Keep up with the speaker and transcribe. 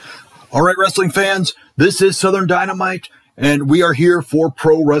All right, wrestling fans, this is Southern Dynamite, and we are here for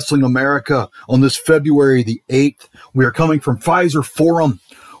Pro Wrestling America on this February the 8th. We are coming from Pfizer Forum,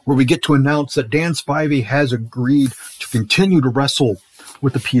 where we get to announce that Dan Spivey has agreed to continue to wrestle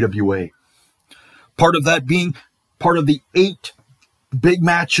with the PWA. Part of that being part of the 8 big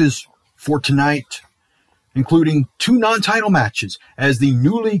matches for tonight, including 2 non-title matches as the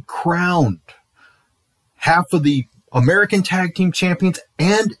newly crowned half of the American Tag Team Champions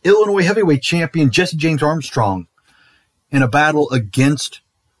and Illinois Heavyweight Champion Jesse James Armstrong in a battle against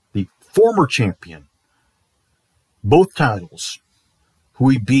the former champion, both titles, who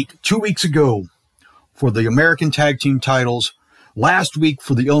he beat 2 weeks ago for the American Tag Team titles, last week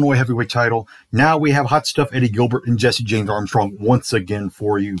for the Illinois Heavyweight title. Now we have Hot Stuff Eddie Gilbert and Jesse James Armstrong once again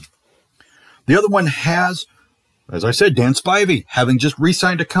for you. The other one has, as I said, Dan Spivey, having just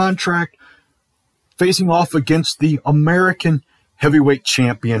re-signed a contract, facing off against the American Heavyweight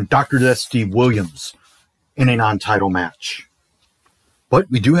Champion, Dr. Death Steve Williams, in a non-title match. But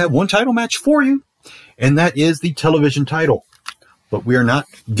we do have one title match for you, and that is the television title. But we are not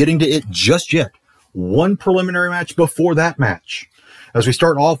getting to it just yet. One preliminary match before that match, as we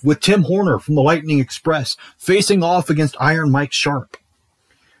start off with Tim Horner from the Lightning Express facing off against Iron Mike Sharp.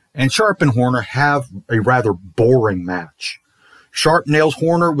 And Sharp and Horner have a rather boring match. Sharp nails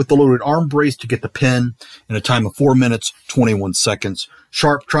Horner with the loaded arm brace to get the pin in a time of 4 minutes, 21 seconds.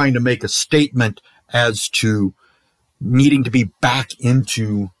 Sharp trying to make a statement as to needing to be back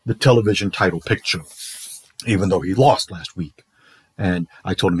into the television title picture, even though he lost last week. And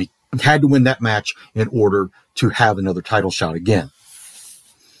I told him he had to win that match in order to have another title shot again.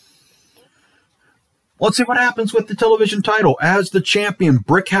 Let's see what happens with the television title as the champion,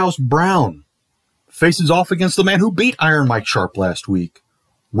 Brickhouse Brown, faces off against the man who beat Iron Mike Sharp last week,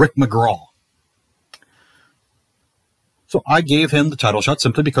 Rick McGraw. So I gave him the title shot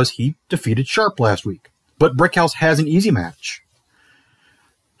simply because he defeated Sharp last week. But Brickhouse has an easy match.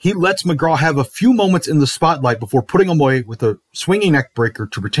 He lets McGraw have a few moments in the spotlight before putting him away with a swinging neck breaker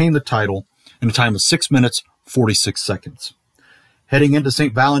to retain the title in a time of 6 minutes, 46 seconds. Heading into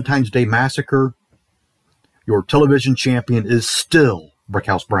St. Valentine's Day Massacre, your television champion is still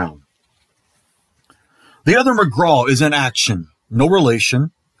Brickhouse Brown. The other McGraw is in action. No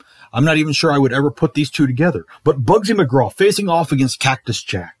relation. I'm not even sure I would ever put these two together. But Bugsy McGraw facing off against Cactus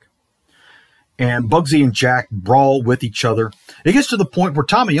Jack. And Bugsy and Jack brawl with each other. It gets to the point where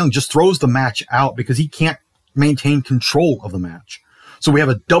Tommy Young just throws the match out because he can't maintain control of the match. So we have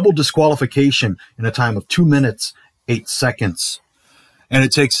a double disqualification in a time of 2 minutes, 8 seconds. And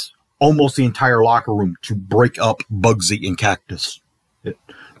it takes almost the entire locker room to break up Bugsy and Cactus.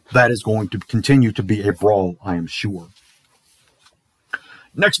 That is going to continue to be a brawl, I am sure.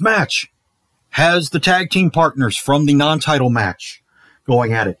 Next match has the tag team partners from the non-title match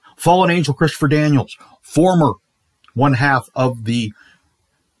going at it. Fallen Angel Christopher Daniels, former one half of the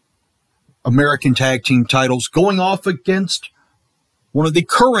American Tag Team titles, going off against one of the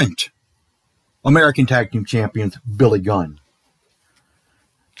current American Tag Team champions, Billy Gunn.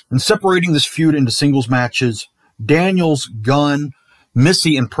 And separating this feud into singles matches, Daniels, Gunn,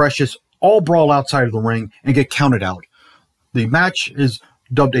 Missy, and Precious all brawl outside of the ring and get counted out. The match is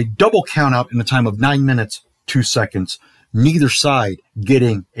dubbed a double countout in a time of 9 minutes, 2 seconds, neither side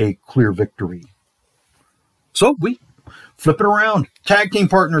getting a clear victory. So we flip it around. Tag team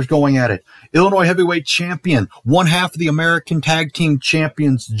partners going at it. Illinois Heavyweight Champion, one half of the American Tag Team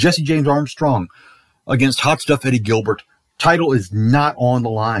Champions, Jesse James Armstrong, against Hot Stuff Eddie Gilbert. Title is not on the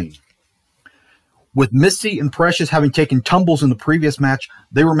line. With Missy and Precious having taken tumbles in the previous match,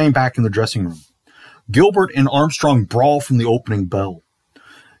 they remain back in the dressing room. Gilbert and Armstrong brawl from the opening bell.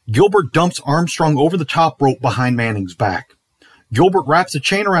 Gilbert dumps Armstrong over the top rope behind Manning's back. Gilbert wraps a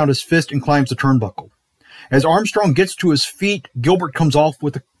chain around his fist and climbs the turnbuckle. As Armstrong gets to his feet, Gilbert comes off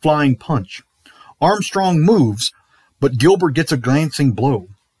with a flying punch. Armstrong moves, but Gilbert gets a glancing blow.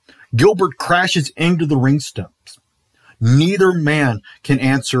 Gilbert crashes into the ring steps. Neither man can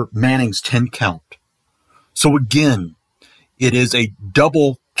answer Manning's 10 count. So again, it is a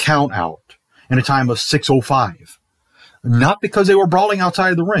double count out in a time of 6:05. Not because they were brawling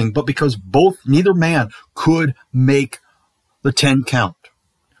outside of the ring, but because neither man could make the 10 count.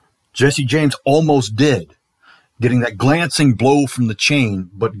 Jesse James almost did, getting that glancing blow from the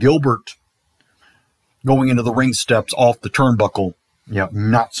chain, but Gilbert going into the ring steps off the turnbuckle,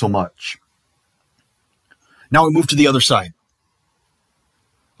 not so much. Now we move to the other side.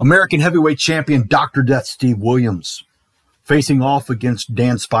 American Heavyweight Champion Dr. Death Steve Williams facing off against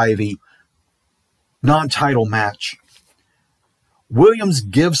Dan Spivey. Non-title match. Williams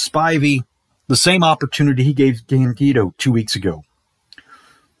gives Spivey the same opportunity he gave Candido 2 weeks ago.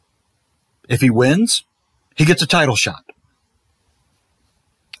 If he wins, he gets a title shot.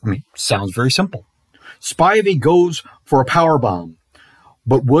 I mean, sounds very simple. Spivey goes for a powerbomb,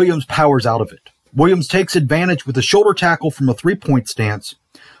 but Williams powers out of it. Williams takes advantage with a shoulder tackle from a three-point stance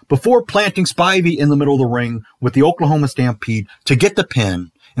before planting Spivey in the middle of the ring with the Oklahoma Stampede to get the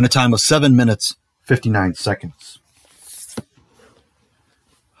pin in a time of 7 minutes, 59 seconds.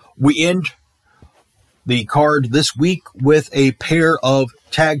 We end the card this week with a pair of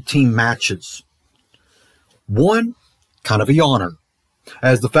tag team matches. One, kind of a yawner,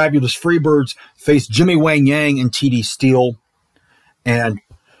 as the Fabulous Freebirds face Jimmy Wang Yang and TD Steele, and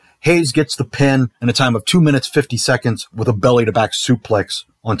Hayes gets the pin in a time of 2 minutes, 50 seconds with a belly-to-back suplex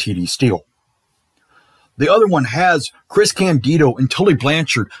on TD Steele. The other one has Chris Candido and Tully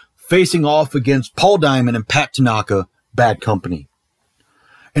Blanchard facing off against Paul Diamond and Pat Tanaka, Bad Company.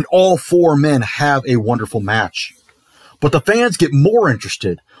 And all four men have a wonderful match. But the fans get more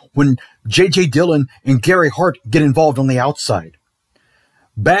interested when J.J. Dillon and Gary Hart get involved on the outside.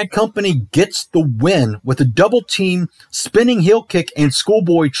 Bad Company gets the win with a double team spinning heel kick and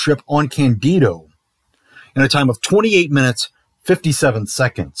schoolboy trip on Candido in a time of 28 minutes, 57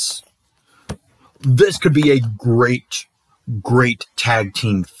 seconds. This could be a great, great tag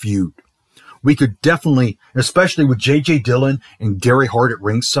team feud. We could definitely, especially with J.J. Dillon and Gary Hart at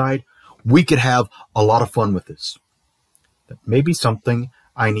ringside, we could have a lot of fun with this. That may be something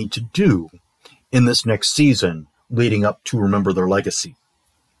I need to do in this next season leading up to Remember Their Legacy.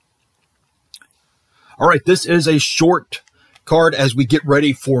 All right, this is a short card as we get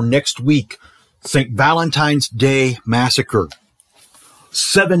ready for next week. St. Valentine's Day Massacre.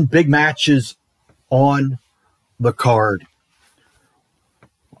 7 big matches on the card.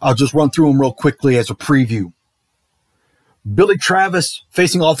 I'll just run through them real quickly as a preview. Billy Travis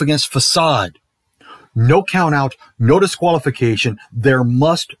facing off against Facade. No count out, no disqualification. There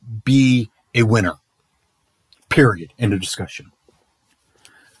must be a winner. Period. End of discussion.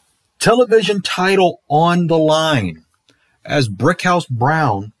 Television title on the line as Brickhouse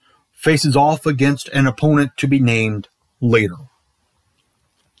Brown faces off against an opponent to be named later.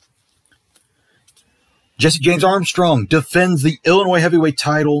 Jesse James Armstrong defends the Illinois heavyweight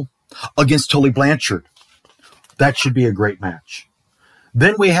title against Tully Blanchard. That should be a great match.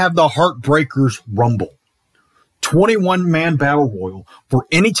 Then we have the Heartbreakers Rumble. 21-man battle royal for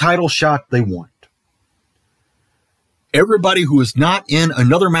any title shot they want. Everybody who is not in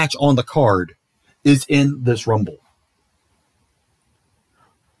another match on the card is in this Rumble.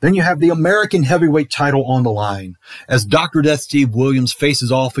 Then you have the American heavyweight title on the line as Dr. Death Steve Williams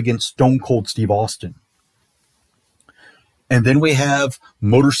faces off against Stone Cold Steve Austin. And then we have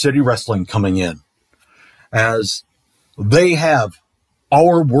Motor City Wrestling coming in as they have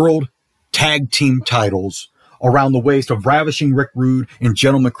our world tag team titles around the waist of Ravishing Rick Rude and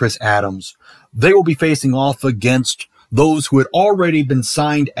Gentleman Chris Adams. They will be facing off against those who had already been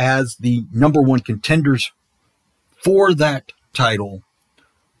signed as the number one contenders for that title,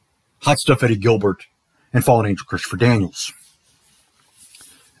 Hot Stuff Eddie Gilbert and Fallen Angel Christopher Daniels.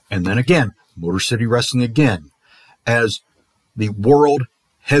 And then again, Motor City Wrestling again, as the World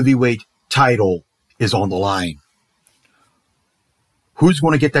Heavyweight title is on the line. Who's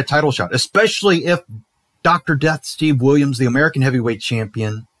going to get that title shot? Especially if Dr. Death Steve Williams, the American Heavyweight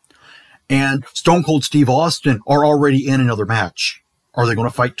Champion, and Stone Cold Steve Austin are already in another match. Are they going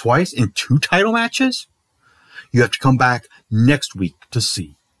to fight twice in 2 title matches? You have to come back next week to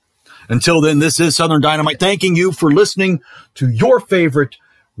see. Until then, this is Southern Dynamite thanking you for listening to your favorite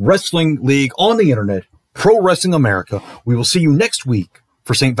wrestling league on the internet, Pro Wrestling America. We will see you next week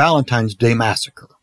for St. Valentine's Day Massacre.